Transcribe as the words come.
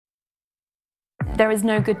there is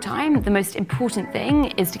no good time. The most important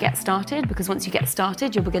thing is to get started, because once you get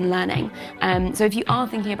started, you'll begin learning. So if you are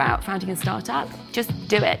thinking about founding a startup, just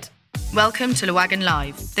do it. Welcome to LeWagon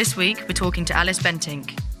Live. This week, we're talking to Alice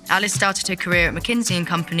Bentinck. Alice started her career at McKinsey &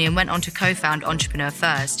 Company and went on to co-found Entrepreneur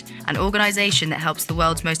First, an organisation that helps the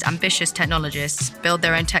world's most ambitious technologists build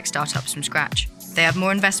their own tech startups from scratch. They have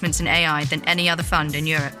more investments in AI than any other fund in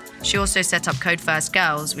Europe. She also set up Code First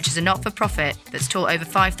Girls, which is a not-for-profit that's taught over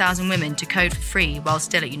 5,000 women to code for free while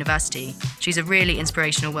still at university. She's a really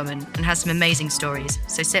inspirational woman and has some amazing stories.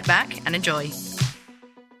 So sit back and enjoy.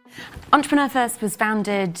 Entrepreneur First was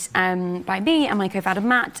founded by me and my co-founder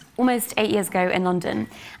Matt almost 8 years ago in London,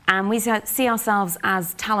 and we see ourselves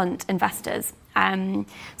as talent investors.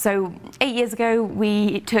 So 8 years ago,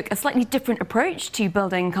 we took a slightly different approach to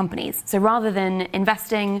building companies. So rather than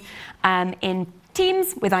investing in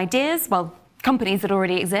teams with ideas, companies that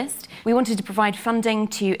already exist, we wanted to provide funding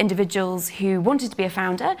to individuals who wanted to be a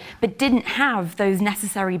founder but didn't have those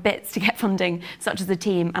necessary bits to get funding, such as a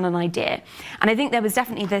team and an idea. And I think there was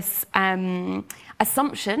definitely this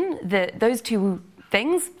assumption that those two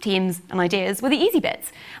things, teams and ideas, were the easy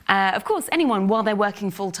bits. Of course, anyone, while they're working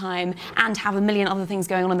full-time and have a million other things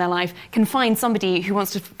going on in their life, can find somebody who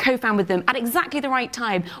wants to co-found with them at exactly the right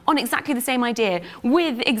time, on exactly the same idea,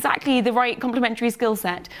 with exactly the right complementary skill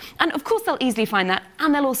set. And of course, they'll easily find that,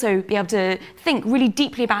 and they'll also be able to think really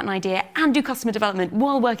deeply about an idea and do customer development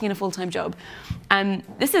while working in a full-time job.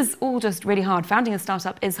 This is all just really hard. Founding a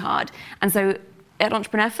startup is hard. And so at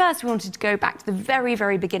Entrepreneur First, we wanted to go back to the very,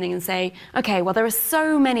 very beginning and say, okay, well, there are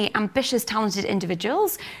so many ambitious, talented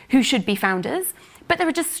individuals who should be founders, but there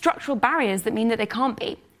are just structural barriers that mean that they can't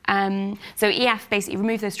be. So EF basically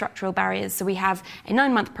removed those structural barriers. So we have a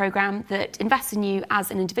 9-month program that invests in you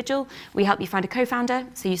as an individual. We help you find a co-founder.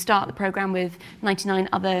 So you start the program with 99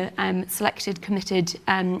 other selected, committed,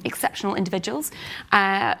 exceptional individuals.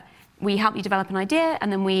 We help you develop an idea,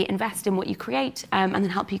 and then we invest in what you create, and then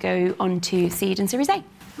help you go on to seed and Series A.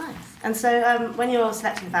 Nice. And so when you're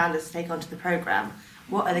selecting founders to take onto the programme,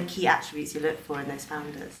 what are the key attributes you look for in those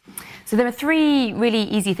founders? So there are 3 really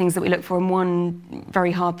easy things that we look for and 1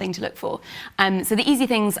 very hard thing to look for. So the easy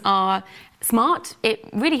things are smart. It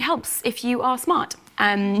really helps if you are smart.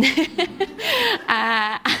 And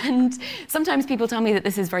sometimes people tell me that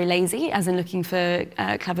this is very lazy, as in looking for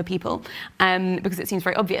clever people, because it seems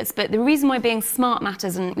very obvious. But the reason why being smart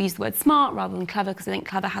matters, and we use the word smart rather than clever, because I think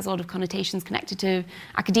clever has a lot of connotations connected to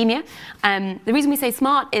academia. The reason we say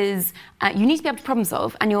smart is you need to be able to problem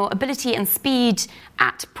solve, and your ability and speed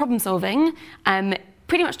at problem solving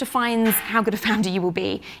pretty much defines how good a founder you will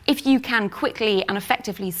be. If you can quickly and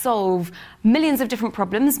effectively solve millions of different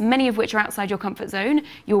problems, many of which are outside your comfort zone,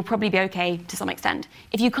 you'll probably be okay to some extent.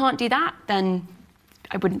 If you can't do that, then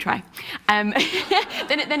I wouldn't try. Then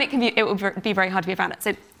it will be very hard to be a founder.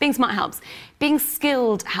 So being smart helps. Being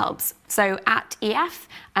skilled helps. So at EF,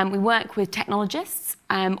 we work with technologists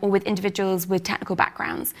or with individuals with technical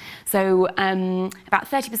backgrounds. So about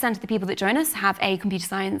 30% of the people that join us have a computer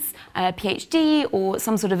science PhD or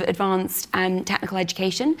some sort of advanced technical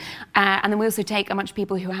education. And then we also take a bunch of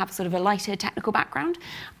people who have sort of a lighter technical background.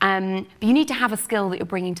 But you need to have a skill that you're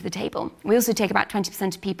bringing to the table. We also take about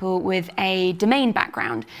 20% of people with a domain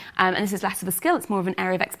background. And this is less of a skill, it's more of an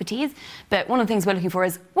area of expertise. But one of the things we're looking for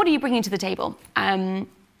is, what are you bringing to the table?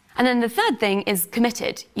 And then the third thing is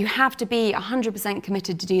committed. You have to be 100%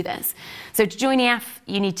 committed to do this. So to join EF,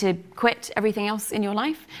 you need to quit everything else in your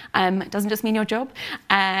life. It doesn't just mean your job.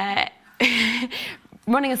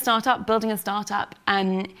 Running a startup, building a startup,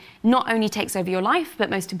 not only takes over your life, but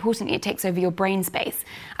most importantly, it takes over your brain space.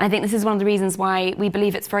 And I think this is one of the reasons why we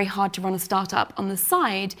believe it's very hard to run a startup on the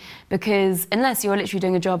side, because unless you're literally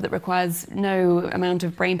doing a job that requires no amount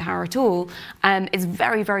of brain power at all, it's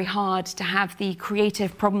very, very hard to have the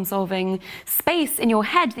creative problem-solving space in your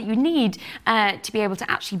head that you need to be able to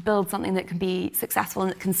actually build something that can be successful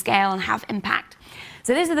and that can scale and have impact.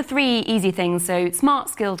 So those are the 3 easy things. So smart,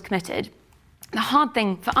 skilled, committed. The hard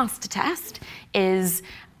thing for us to test is,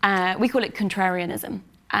 we call it contrarianism.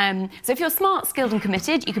 So if you're smart, skilled and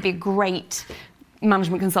committed, you could be a great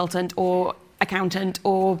management consultant or accountant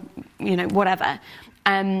or whatever.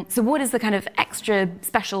 So what is the kind of extra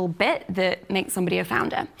special bit that makes somebody a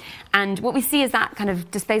founder? And what we see is that kind of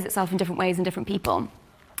displays itself in different ways in different people.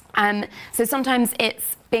 So sometimes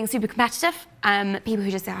it's being super competitive, people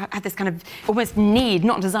who just have this kind of almost need,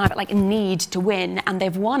 not desire, but like a need to win, and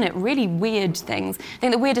they've won at really weird things. I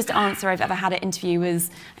think the weirdest answer I've ever had at interview was,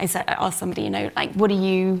 I asked somebody, like, what are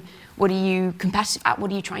you competitive at?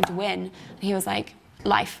 What are you trying to win? And he was like,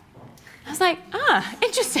 life. I was like,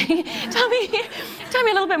 interesting. Tell me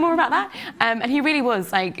a little bit more about that. And he really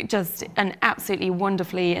was like just an absolutely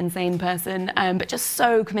wonderfully insane person, but just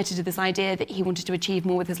so committed to this idea that he wanted to achieve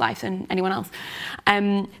more with his life than anyone else.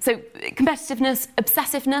 So competitiveness,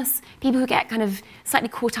 obsessiveness, people who get kind of slightly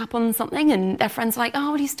caught up on something and their friends are like,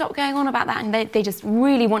 oh, will you stop going on about that? And they just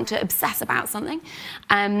really want to obsess about something.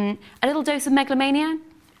 A little dose of megalomania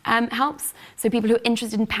helps. So people who are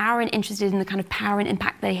interested in power and interested in the kind of power and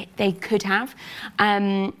impact they could have.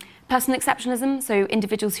 Personal exceptionalism, so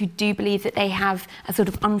individuals who do believe that they have a sort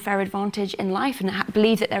of unfair advantage in life and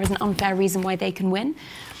believe that there is an unfair reason why they can win.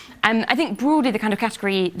 I think broadly the kind of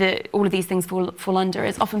category that all of these things fall under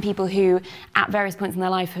is often people who at various points in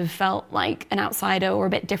their life have felt like an outsider or a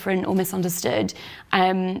bit different or misunderstood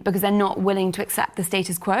because they're not willing to accept the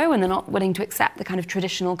status quo and they're not willing to accept the kind of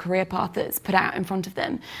traditional career path that's put out in front of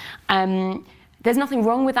them. There's nothing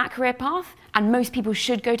wrong with that career path, and most people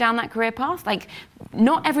should go down that career path. Like,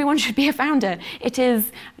 not everyone should be a founder. It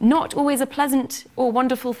is not always a pleasant or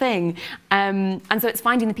wonderful thing. And so it's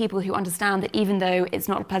finding the people who understand that even though it's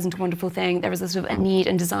not a pleasant or wonderful thing, there is a sort of a need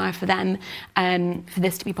and desire for them for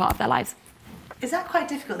this to be part of their lives. Is that quite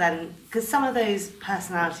difficult then? Because some of those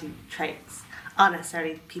personality traits aren't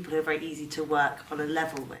necessarily people who are very easy to work on a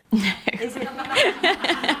level with. No. Is it?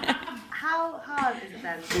 How hard is it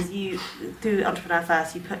then? Because you, through Entrepreneur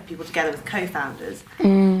First, you put people together with co-founders.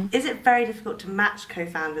 Is it very difficult to match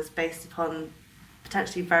co-founders based upon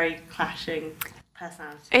potentially very clashing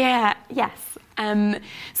personalities? Yes.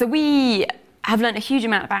 So we have learned a huge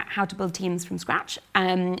amount about how to build teams from scratch,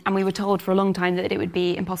 and we were told for a long time that it would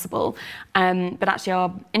be impossible. But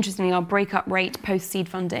actually, interestingly, our breakup rate post-seed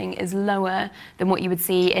funding is lower than what you would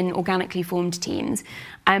see in organically formed teams.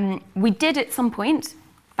 We did at some point,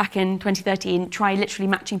 back in 2013, try literally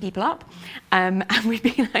matching people up. And we'd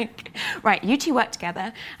be like, right, you two work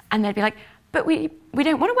together. And they'd be like, but we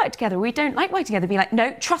don't want to work together. We don't like working together. Be like,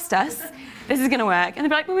 no, trust us. This is going to work. And they'd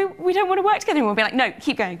be like, well, we don't want to work together anymore. We'll be like, no,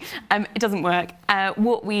 keep going. It doesn't work.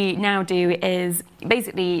 What we now do is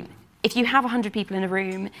basically, if you have 100 people in a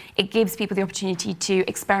room, it gives people the opportunity to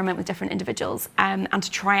experiment with different individuals and to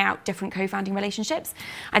try out different co-founding relationships.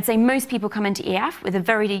 I'd say most people come into EF with a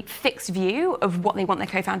very fixed view of what they want their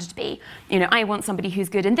co-founder to be. You know, I want somebody who's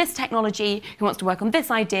good in this technology, who wants to work on this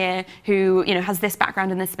idea, who, you know, has this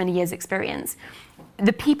background and this many years experience.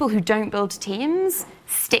 The people who don't build teams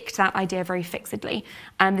stick to that idea very fixedly.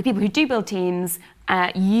 And the people who do build teams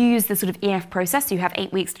use the sort of EF process, so you have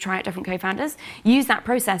 8 weeks to try out different co-founders, use that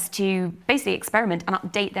process to basically experiment and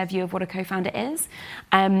update their view of what a co-founder is.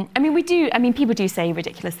 People do say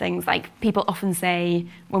ridiculous things, like people often say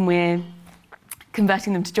when we're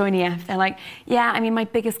converting them to join EF, they're like, yeah, I mean, my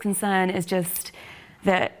biggest concern is just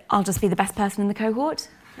that I'll just be the best person in the cohort.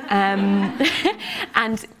 And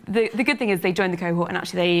the good thing is they join the cohort and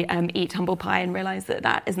actually they eat humble pie and realise that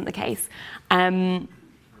that isn't the case.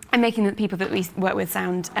 And making the people that we work with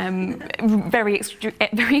sound very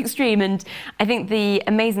extreme. And I think the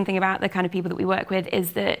amazing thing about the kind of people that we work with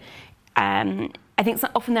is that I think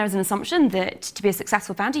often there is an assumption that to be a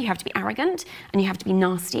successful founder, you have to be arrogant and you have to be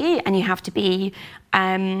nasty and you have to be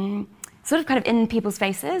sort of kind of in people's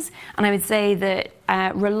faces. And I would say that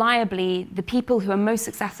reliably, the people who are most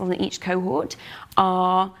successful in each cohort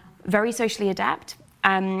are very socially adept,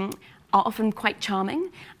 are often quite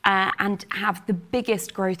charming, and have the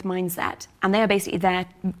biggest growth mindset. And they are basically there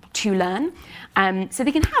to learn. So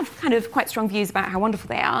they can have kind of quite strong views about how wonderful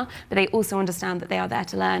they are, but they also understand that they are there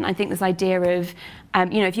to learn. I think this idea of,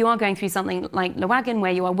 if you are going through something like Lewagon,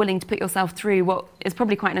 where you are willing to put yourself through what is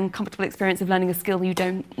probably quite an uncomfortable experience of learning a skill you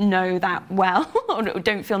don't know that well, or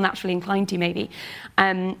don't feel naturally inclined to maybe,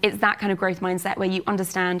 it's that kind of growth mindset where you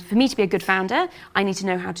understand, for me to be a good founder, I need to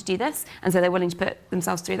know how to do this, and so they're willing to put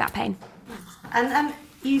themselves through that pain. And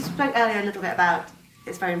you spoke earlier a little bit about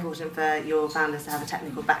it's very important for your founders to have a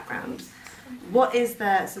technical background. What is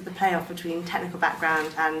the sort of the playoff between technical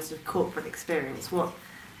background and sort of corporate experience? What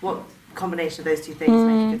combination of those two things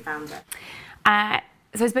make a good founder?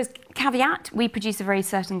 So I suppose caveat, we produce a very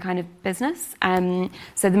certain kind of business.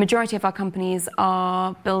 So the majority of our companies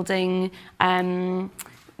are building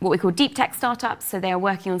what we call deep tech startups, so they are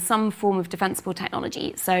working on some form of defensible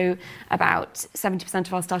technology. So about 70%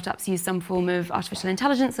 of our startups use some form of artificial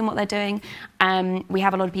intelligence in what they're doing. We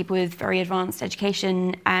have a lot of people with very advanced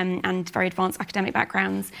education and very advanced academic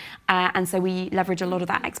backgrounds, and so we leverage a lot of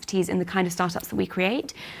that expertise in the kind of startups that we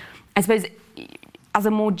create. I suppose as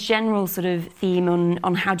a more general sort of theme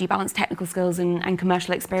on how do you balance technical skills and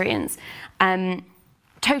commercial experience,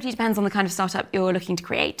 totally depends on the kind of startup you're looking to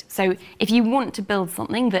create. So if you want to build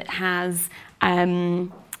something that has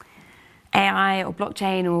AI or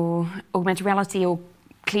blockchain or augmented reality or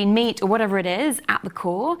clean meat or whatever it is at the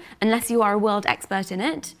core, unless you are a world expert in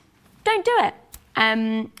it, don't do it.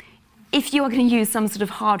 If you are going to use some sort of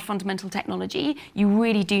hard fundamental technology, you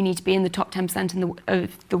really do need to be in the top 10%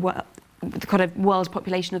 of the world, the kind of world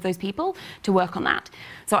population of those people, to work on that.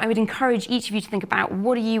 So I would encourage each of you to think about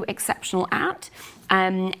what are you exceptional at,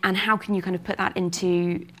 and how can you kind of put that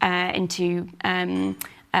into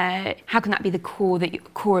how can that be the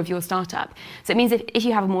core of your startup? So it means if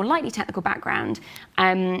you have a more lightly technical background,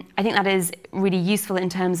 I think that is really useful in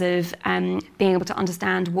terms of being able to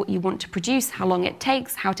understand what you want to produce, how long it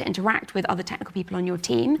takes, how to interact with other technical people on your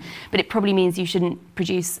team. But it probably means you shouldn't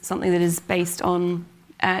produce something that is based on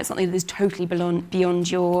something that is totally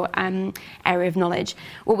beyond your area of knowledge.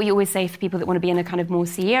 What we always say for people that want to be in a kind of more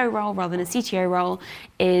CEO role rather than a CTO role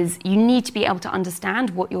is you need to be able to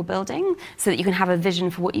understand what you're building so that you can have a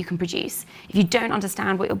vision for what you can produce. If you don't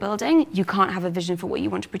understand what you're building, you can't have a vision for what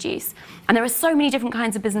you want to produce. And there are so many different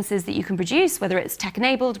kinds of businesses that you can produce, whether it's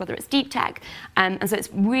tech-enabled, whether it's deep tech. And so it's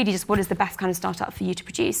really just what is the best kind of startup for you to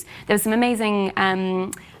produce. There was some amazing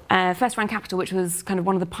First Round Capital, which was kind of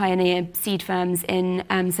one of the pioneer seed firms in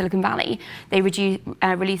Silicon Valley, they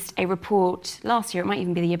released a report last year, it might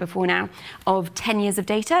even be the year before now, of 10 years of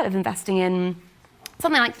data of investing in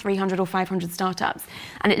something like 300 or 500 startups.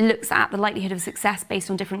 And it looks at the likelihood of success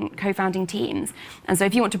based on different co-founding teams. And so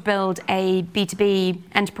if you want to build a B2B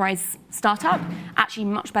enterprise startup, actually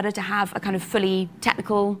much better to have a kind of fully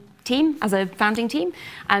technical team as a founding team.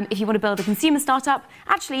 If you want to build a consumer startup,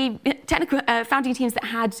 actually founding teams that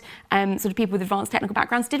had sort of people with advanced technical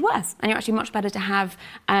backgrounds did worse. And you're actually much better to have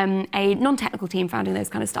a non-technical team founding those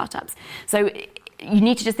kind of startups. So you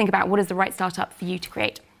need to just think about what is the right startup for you to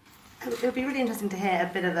create. It would be really interesting to hear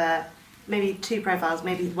a bit of maybe two profiles,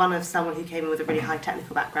 maybe one of someone who came in with a really high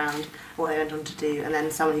technical background, what they went on to do, and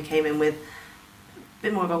then someone who came in with a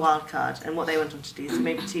bit more of a wild card and what they went on to do. So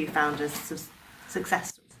maybe two founders' success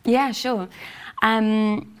stories. Yeah, sure.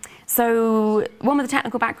 So one with the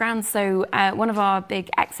technical background, so one of our big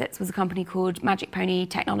exits was a company called Magic Pony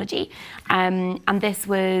Technology. And this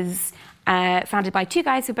was founded by two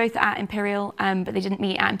guys who were both at Imperial, but they didn't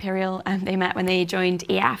meet at Imperial. They met when they joined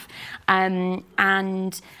EF. And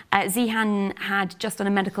Zihan had just done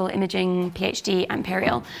a medical imaging PhD at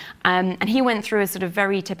Imperial. And he went through a sort of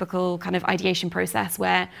very typical kind of ideation process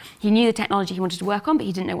where he knew the technology he wanted to work on, but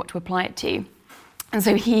he didn't know what to apply it to. And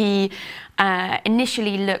so he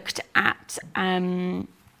initially looked at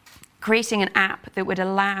creating an app that would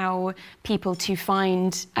allow people to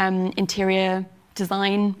find interior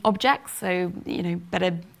design objects, so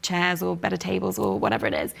better chairs or better tables or whatever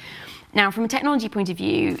it is. Now, from a technology point of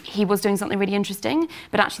view, he was doing something really interesting,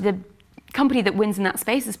 but actually the company that wins in that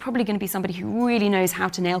space is probably going to be somebody who really knows how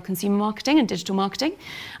to nail consumer marketing and digital marketing.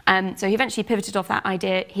 So he eventually pivoted off that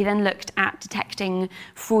idea. He then looked at detecting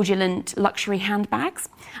fraudulent luxury handbags.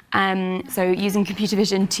 So using computer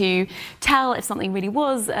vision to tell if something really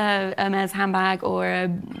was a Hermes handbag or a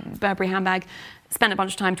Burberry handbag. Spent a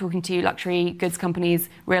bunch of time talking to luxury goods companies,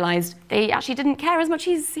 realised they actually didn't care as much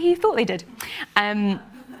as he thought they did.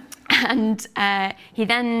 And he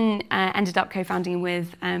then ended up co-founding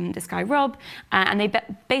with this guy, Rob, and they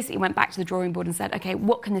basically went back to the drawing board and said, okay,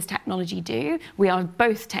 what can this technology do? We are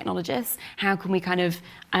both technologists. How can we kind of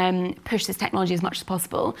push this technology as much as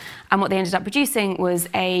possible? And what they ended up producing was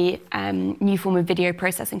a new form of video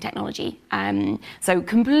processing technology. So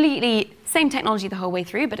completely same technology the whole way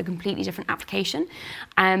through, but a completely different application.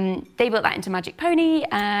 They built that into Magic Pony,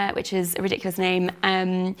 which is a ridiculous name.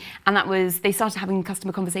 And that was, they started having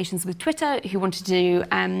customer conversations with Twitter, who wanted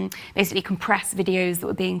to basically compress videos that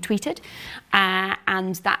were being tweeted.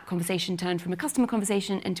 And that conversation turned from a customer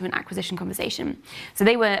conversation into an acquisition conversation. So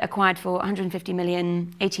they were acquired for 150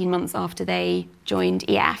 million 18 months after they joined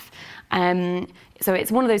EF. So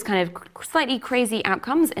it's one of those kind of slightly crazy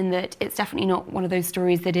outcomes in that it's definitely not one of those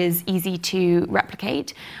stories that is easy to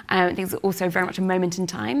replicate. I think it's also very much a moment in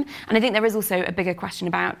time. And I think there is also a bigger question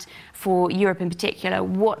about, for Europe in particular,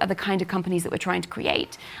 what are the kind of companies that we're trying to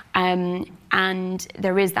create? And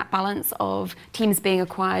there is that balance of teams being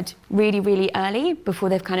acquired really, really early before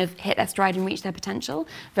they've kind of hit their stride and reached their potential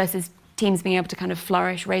versus teams being able to kind of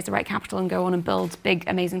flourish, raise the right capital and go on and build big,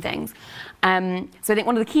 amazing things. So I think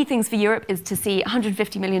one of the key things for Europe is to see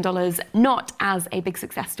 $150 million not as a big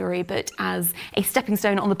success story, but as a stepping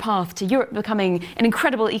stone on the path to Europe becoming an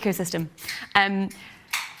incredible ecosystem.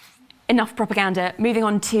 Enough propaganda. Moving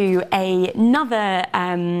on to another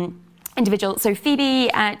individual. So Phoebe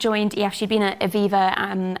joined EF. She'd been at Aviva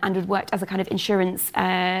and had worked as a kind of insurance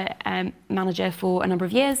manager for a number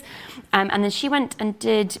of years. And then she went and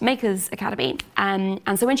did Makers Academy.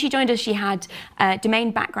 And so when she joined us, she had a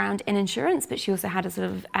domain background in insurance, but she also had a sort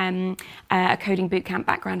of a coding bootcamp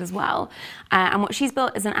background as well. And what she's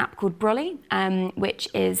built is an app called Brolly, which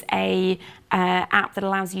is a app that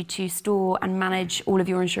allows you to store and manage all of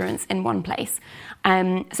your insurance in one place.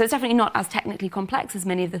 So it's definitely not as technically complex as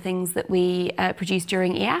many of the things that we produce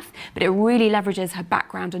during EF, but it really leverages her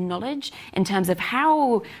background and knowledge in terms of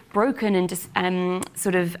how broken and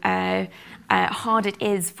hard it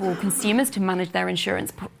is for consumers to manage their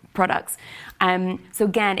insurance products. So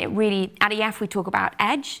again, it really, at EF we talk about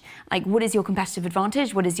edge, like what is your competitive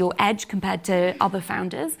advantage, what is your edge compared to other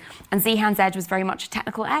founders, and Zihan's edge was very much a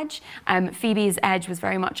technical edge. Phoebe's edge was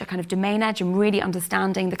very much a kind of domain edge and really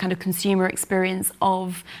understanding the kind of consumer experience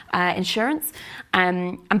of insurance,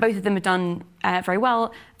 and both of them have done very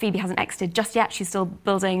well. Phoebe hasn't exited just yet, she's still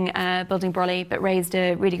building Brolly, but raised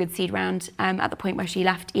a really good seed round at the point where she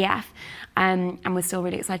left EF, and we're still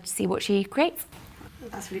really excited to see what she creates.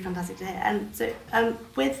 That's really fantastic to hear. And so,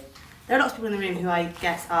 there are lots of people in the room who I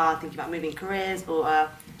guess are thinking about moving careers or are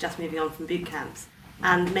just moving on from boot camps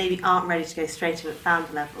and maybe aren't ready to go straight in at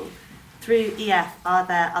founder level. Through EF, are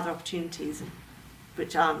there other opportunities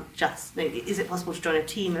which aren't just, is it possible to join a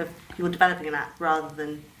team of people developing an app rather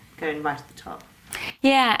than going right at the top?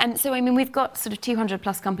 Yeah, and so I mean we've got sort of 200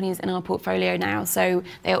 plus companies in our portfolio now, so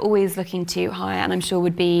they're always looking to hire, and I'm sure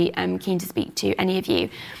would be keen to speak to any of you.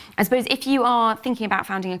 I suppose if you are thinking about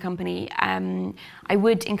founding a company, I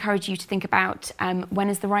would encourage you to think about when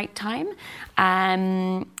is the right time.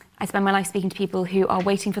 I spend my life speaking to people who are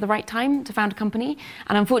waiting for the right time to found a company,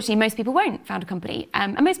 and unfortunately most people won't found a company,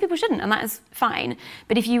 and most people shouldn't, and that is fine.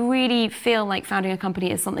 But if you really feel like founding a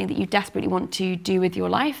company is something that you desperately want to do with your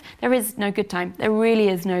life, there is no good time. There really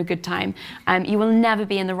is no good time. You will never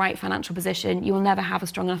be in the right financial position, you will never have a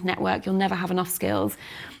strong enough network, you'll never have enough skills.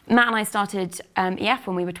 Matt and I started EF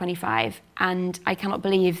when we were 25, and I cannot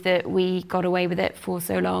believe that we got away with it for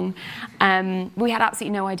so long. We had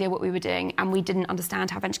absolutely no idea what we were doing, and we didn't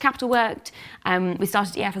understand how venture capital worked. We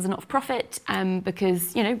started EF as a not-for-profit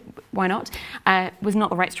because, why not? Was not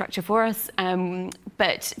the right structure for us.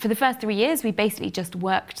 But for the first 3 years, we basically just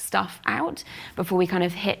worked stuff out before we kind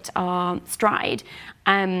of hit our stride.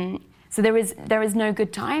 So there is no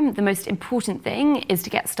good time. The most important thing is to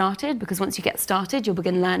get started, because once you get started, you'll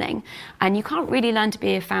begin learning. And you can't really learn to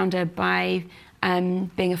be a founder by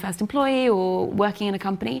being a first employee or working in a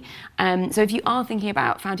company. So if you are thinking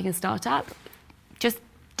about founding a startup, just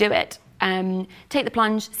do it. Take the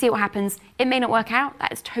plunge, see what happens. It may not work out,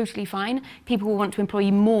 that is totally fine. People will want to employ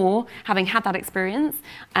you more having had that experience.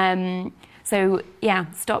 So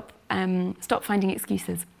yeah, stop finding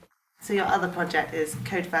excuses. So your other project is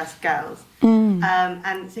Code First Girls.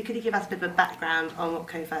 And so could you give us a bit of a background on what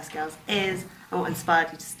Code First Girls is and what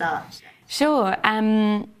inspired you to start? Sure.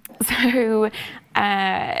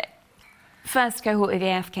 First cohort of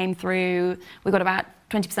EF came through, we got about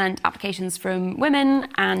 20% applications from women,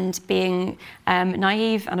 and being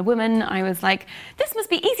naive and a woman, I was like, this must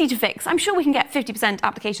be easy to fix. I'm sure we can get 50%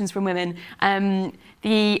 applications from women.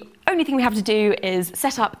 The only thing we have to do is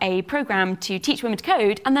set up a program to teach women to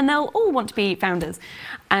code, and then they'll all want to be founders.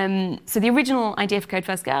 So the original idea for Code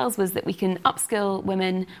First Girls was that we can upskill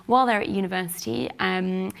women while they're at university,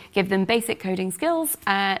 give them basic coding skills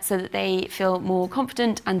so that they feel more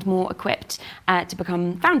confident and more equipped to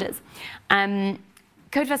become founders.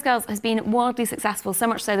 Code First Girls has been wildly successful, so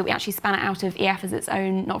much so that we actually span it out of EF as its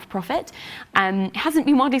own not-for-profit. It hasn't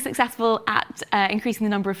been wildly successful at increasing the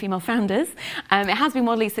number of female founders. It has been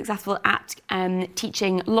wildly successful at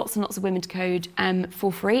teaching lots and lots of women to code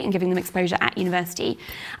for free and giving them exposure at university.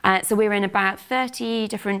 So we're in about 30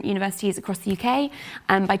 different universities across the UK.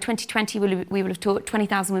 By 2020, we will have taught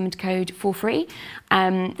 20,000 women to code for free.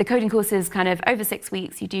 The coding course is kind of over 6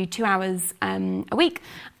 weeks. You do 2 hours a week.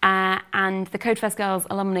 And the Code First Girls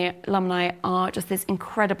alumni are just this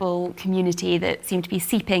incredible community that seem to be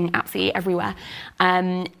seeping absolutely everywhere.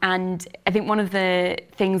 And I think one of the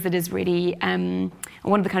things that is really,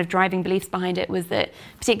 one of the kind of driving beliefs behind it was that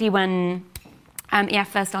particularly when EF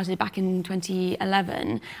first started back in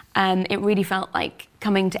 2011, it really felt like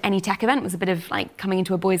coming to any tech event was a bit of like coming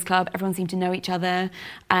into a boys' club. Everyone seemed to know each other.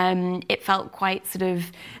 It felt quite sort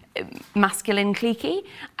of masculine, cliquey.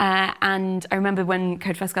 And I remember when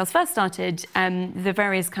Code First Girls first started, the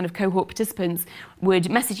various kind of cohort participants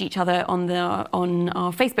would message each other on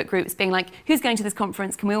our Facebook groups being like, who's going to this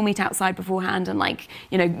conference? Can we all meet outside beforehand and like,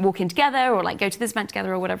 you know, walk in together or like go to this event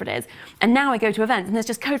together or whatever it is. And now I go to events and there's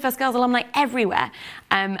just Code First Girls alumni everywhere.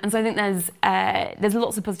 And so I think there's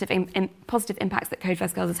lots of positive impacts that Code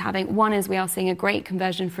First Girls is having. One is we are seeing a great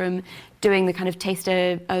conversion from doing the kind of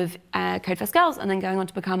taster of Code First Girls and then going on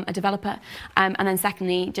to become a developer. And then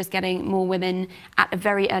secondly, just getting more women at a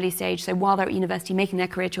very early stage. So while they're at university making their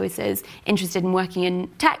career choices, interested in working in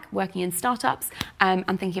tech, working in startups,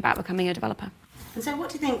 and thinking about becoming a developer. And so what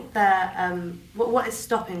do you think what is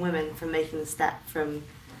stopping women from making the step from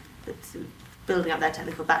building up their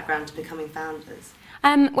technical background to becoming founders?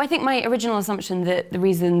 Well, I think my original assumption that the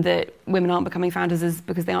reason that women aren't becoming founders is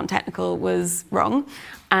because they aren't technical was wrong,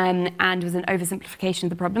 and was an oversimplification of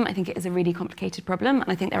the problem. I think it is a really complicated problem,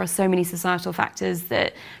 and I think there are so many societal factors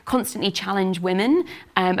that constantly challenge women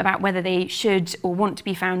about whether they should or want to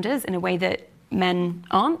be founders in a way that men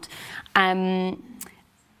aren't.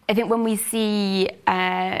 I think when we see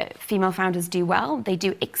female founders do well, they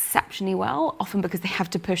do exceptionally well, often because they have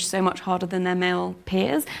to push so much harder than their male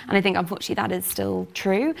peers. And I think, unfortunately, that is still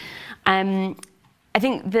true. I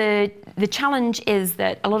think the challenge is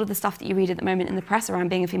that a lot of the stuff that you read at the moment in the press around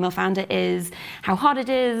being a female founder is how hard it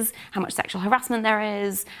is, how much sexual harassment there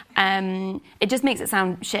is. It just makes it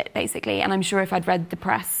sound shit, basically. And I'm sure if I'd read the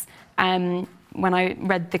press, when I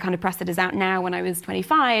read the kind of press that is out now when I was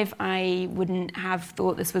 25, I wouldn't have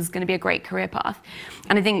thought this was going to be a great career path.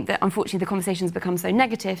 And I think that, unfortunately, the conversation's become so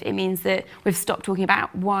negative, it means that we've stopped talking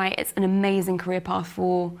about why it's an amazing career path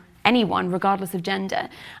for anyone, regardless of gender.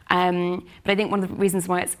 But I think one of the reasons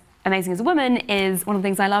why it's amazing as a woman is, one of the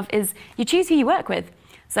things I love is you choose who you work with.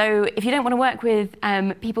 So if you don't want to work with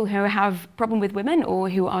people who have a problem with women or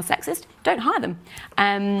who are sexist, don't hire them,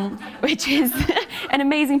 which is an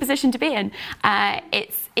amazing position to be in.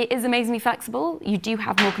 It is amazingly flexible. You do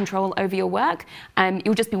have more control over your work.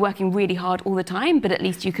 You'll just be working really hard all the time, but at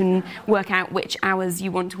least you can work out which hours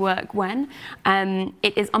you want to work when.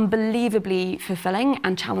 It is unbelievably fulfilling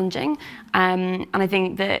and challenging. And I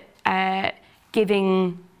think that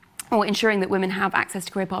ensuring that women have access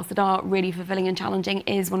to career paths that are really fulfilling and challenging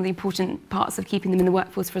is one of the important parts of keeping them in the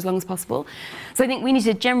workforce for as long as possible. So I think we need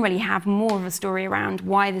to generally have more of a story around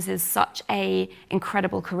why this is such an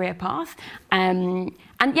incredible career path. And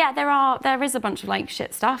yeah, there is a bunch of like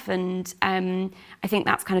shit stuff, and I think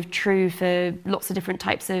that's kind of true for lots of different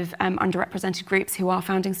types of underrepresented groups who are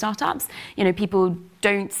founding startups. You know, people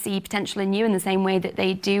don't see potential in you in the same way that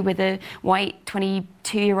they do with a white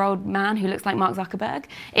 22-year-old man who looks like Mark Zuckerberg.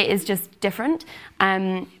 It is just different,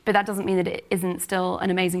 but that doesn't mean that it isn't still an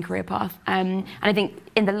amazing career path. And I think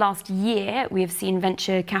in the last year, we have seen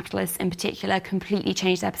venture capitalists in particular completely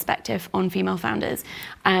change their perspective on female founders.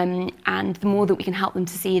 And the more that we can help them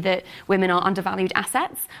to see that women are undervalued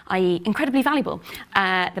assets, i.e. incredibly valuable,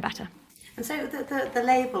 the better. And so the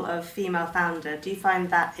label of female founder, do you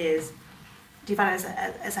find it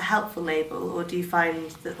as a helpful label, or do you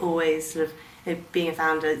find that always sort of being a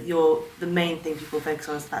founder, the main thing people focus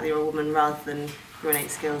on is the fact that you're a woman rather than your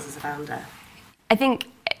innate skills as a founder? I think,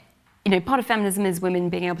 part of feminism is women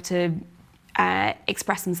being able to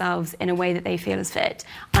express themselves in a way that they feel is fit.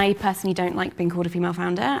 I personally don't like being called a female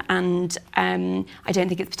founder, and I don't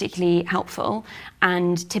think it's particularly helpful.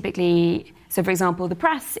 And typically, so for example, the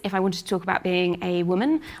press, if I wanted to talk about being a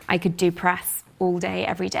woman, I could do press all day,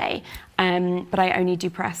 every day, but I only do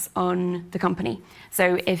press on the company.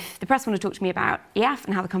 So if the press want to talk to me about EF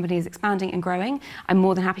and how the company is expanding and growing, I'm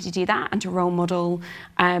more than happy to do that and to role model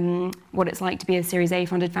what it's like to be a Series A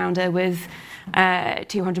funded founder with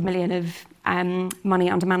 200 million of money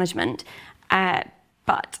under management.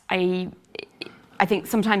 But I think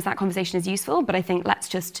sometimes that conversation is useful, but I think let's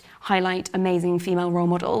just highlight amazing female role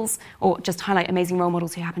models, or just highlight amazing role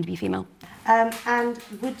models who happen to be female. And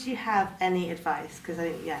would you have any advice? Because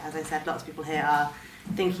I think, as I said, lots of people here are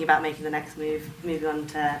thinking about making the next move, moving on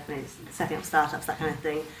to setting up startups, that kind of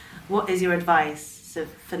thing. What is your advice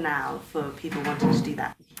for now for people wanting to do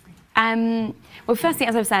that? Well, firstly,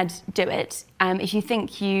 as I've said, do it. If you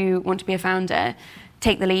think you want to be a founder,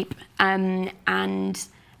 take the leap, and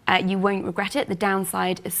You won't regret it. The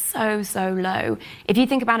downside is so, so low. If you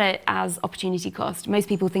think about it as opportunity cost, most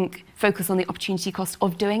people focus on the opportunity cost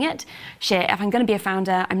of doing it. Shit, if I'm going to be a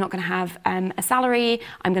founder, I'm not going to have a salary,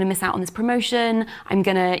 I'm going to miss out on this promotion, I'm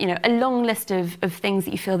going to, a long list of things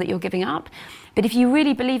that you feel that you're giving up. But if you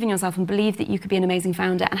really believe in yourself and believe that you could be an amazing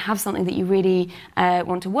founder and have something that you really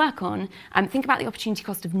want to work on, think about the opportunity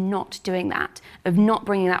cost of not doing that, of not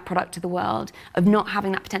bringing that product to the world, of not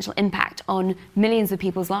having that potential impact on millions of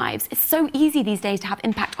people's lives. It's so easy these days to have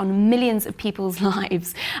impact on millions of people's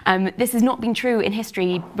lives. This has not been true in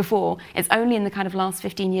history before. It's only in the kind of last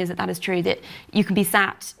 15 years that is true, that you can be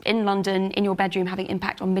sat in London, in your bedroom, having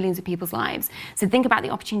impact on millions of people's lives. So think about the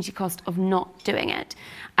opportunity cost of not doing it.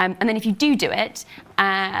 And then if you do it,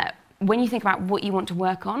 when you think about what you want to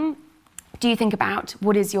work on, do you think about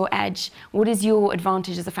what is your edge? What is your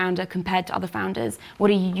advantage as a founder compared to other founders? What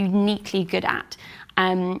are you uniquely good at?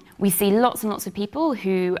 We see lots and lots of people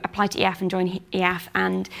who apply to EF and join EF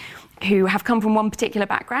and who have come from one particular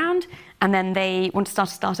background, and then they want to start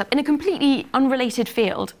a startup in a completely unrelated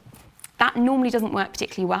field. That normally doesn't work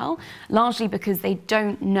particularly well, largely because they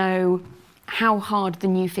don't know how hard the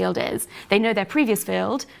new field is. They know their previous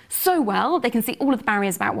field so well, they can see all of the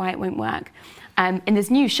barriers about why it won't work. In this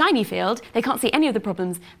new shiny field, they can't see any of the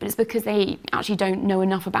problems, but it's because they actually don't know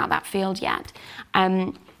enough about that field yet.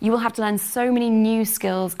 You will have to learn so many new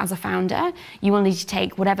skills as a founder. You will need to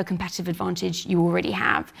take whatever competitive advantage you already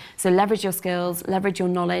have. So leverage your skills, leverage your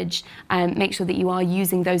knowledge, make sure that you are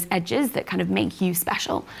using those edges that kind of make you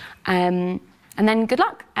special. And then good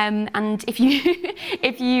luck. And if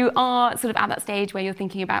you are sort of at that stage where you're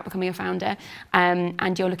thinking about becoming a founder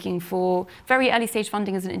and you're looking for very early stage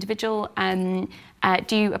funding as an individual,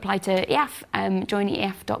 do apply to EF,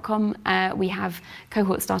 joinef.com. We have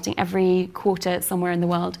cohorts starting every quarter somewhere in the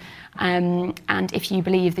world. And if you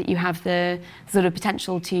believe that you have the sort of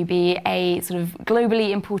potential to be a sort of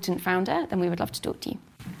globally important founder, then we would love to talk to you.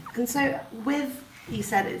 And so you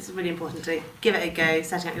said it's really important to give it a go,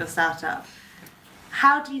 setting up your startup.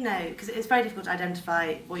 How do you know, because it's very difficult to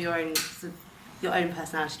identify what your own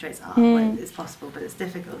personality traits are, when it's possible, but it's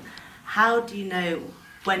difficult. How do you know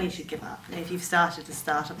when you should give up? If you've started a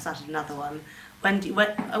startup, started another one,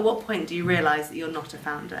 at what point do you realise that you're not a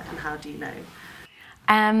founder, and how do you know?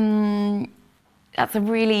 That's a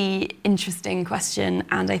really interesting question,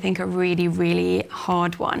 and I think a really, really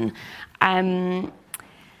hard one.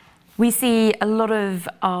 We see a lot of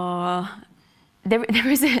our... There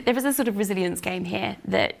is a sort of resilience game here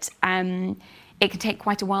that it can take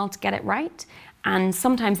quite a while to get it right, and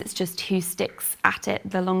sometimes it's just who sticks at it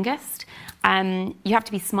the longest. You have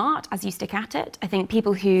to be smart as you stick at it. I think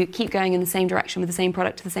people who keep going in the same direction with the same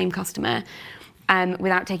product to the same customer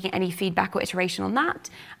without taking any feedback or iteration on that,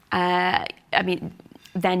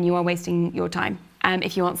 then you are wasting your time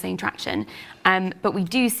if you aren't seeing traction. But we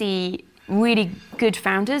do see really good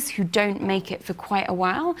founders who don't make it for quite a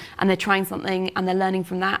while, and they're trying something and they're learning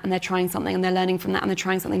from that, and they're trying something and they're learning from that, and they're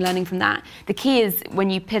trying something, learning from that. The key is when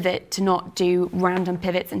you pivot to not do random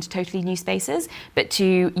pivots into totally new spaces, but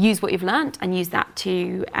to use what you've learned and use that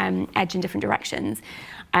to edge in different directions.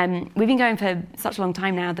 We've been going for such a long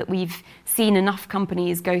time now that we've seen enough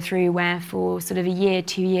companies go through where for sort of a year,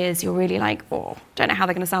 2 years, you're really like, don't know how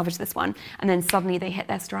they're going to salvage this one. And then suddenly they hit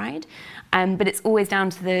their stride. But it's always down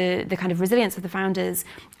to the kind of resilience of the founders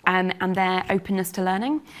and their openness to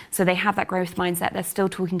learning. So they have that growth mindset. They're still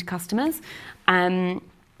talking to customers. I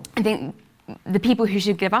think the people who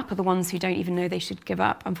should give up are the ones who don't even know they should give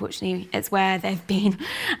up. Unfortunately, it's where they've been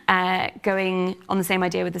going on the same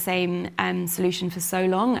idea with the same solution for so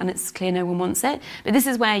long, and it's clear no one wants it. But this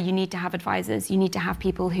is where you need to have advisors. You need to have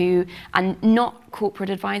people who are not corporate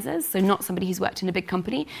advisors, so not somebody who's worked in a big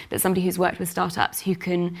company, but somebody who's worked with startups who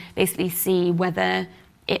can basically see whether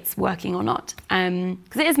it's working or not.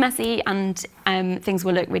 Because it is messy and things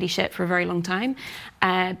will look really shit for a very long time.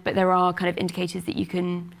 But there are kind of indicators that you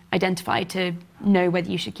can identify to know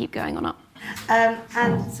whether you should keep going or not.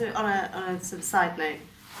 And so on a sort of side note,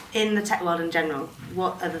 in the tech world in general,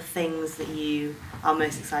 what are the things that you are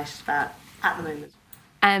most excited about at the moment?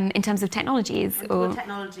 In terms of technologies? Or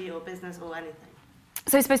technology or business or anything?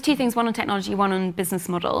 So I suppose two things, one on technology, one on business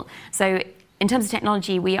model. So in terms of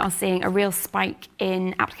technology, we are seeing a real spike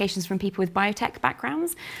in applications from people with biotech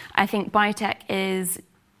backgrounds. I think biotech is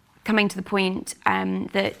coming to the point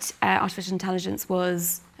that artificial intelligence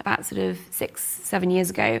was about sort of 6-7 years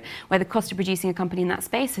ago, where the cost of producing a company in that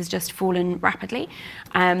space has just fallen rapidly.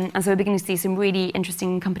 And so we're beginning to see some really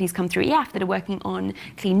interesting companies come through EF that are working on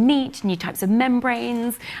clean meat, new types of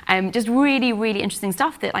membranes, just really, really interesting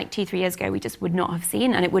stuff that like 2-3 years ago we just would not have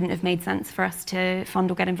seen, and it wouldn't have made sense for us to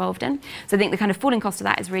fund or get involved in. So I think the kind of falling cost of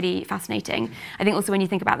that is really fascinating. I think also when you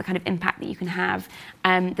think about the kind of impact that you can have,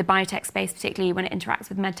 the biotech space, particularly when it interacts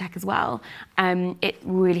with medtech as well, it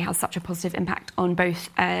really has such a positive impact on both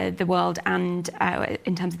the world and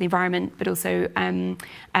in terms of the environment, but also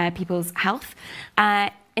people's health.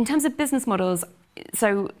 In terms of business models,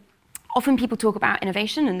 so often people talk about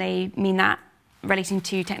innovation and they mean that relating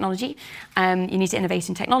to technology. You need to innovate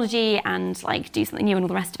in technology and like do something new and all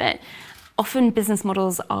the rest of it. Often business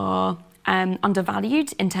models are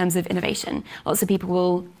undervalued in terms of innovation. Lots of people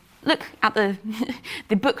will look at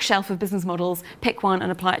the bookshelf of business models, pick one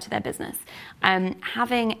and apply it to their business.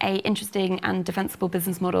 Having an interesting and defensible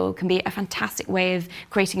business model can be a fantastic way of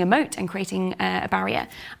creating a moat and creating a barrier,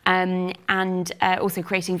 and also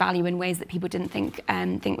creating value in ways that people didn't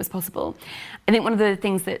think was possible. I think one of the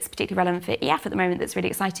things that's particularly relevant for EF at the moment that's really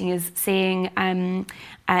exciting is seeing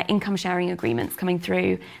income sharing agreements coming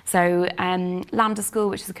through. So Lambda School,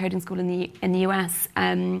 which is a coding school in the US,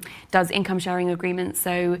 does income sharing agreements.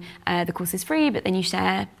 So the course is free, but then you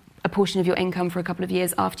share a portion of your income for a couple of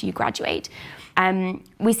years after you graduate.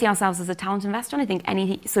 We see ourselves as a talent investor, and I think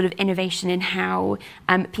any sort of innovation in how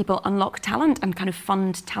people unlock talent and kind of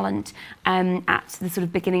fund talent at the sort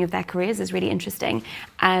of beginning of their careers is really interesting.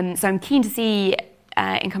 So I'm keen to see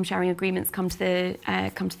income sharing agreements come to the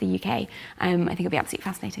UK. I think it'll be absolutely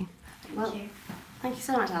fascinating. Well, thank you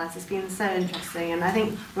so much, Alice. It's been so interesting, and I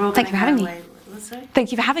think we're all Thank you for having me. Sorry?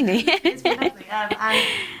 Thank you for having me. It's been lovely. And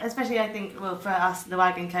especially, I think, well, for us, the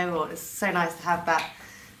Wagon cohort, it's so nice to have that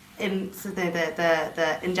so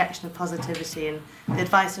the injection of positivity, and the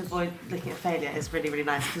advice to avoid looking at failure is really, really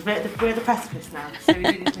nice, because we're at the precipice now, so we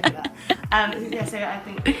do need to look at that. So I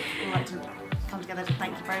think we'd like to come together to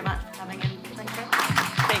thank you very much for coming in. Thank you very much.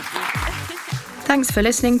 Thank you. Thanks for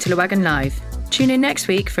listening to Llewellyn Live. Tune in next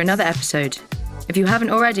week for another episode. If you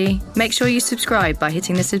haven't already, make sure you subscribe by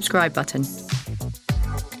hitting the subscribe button.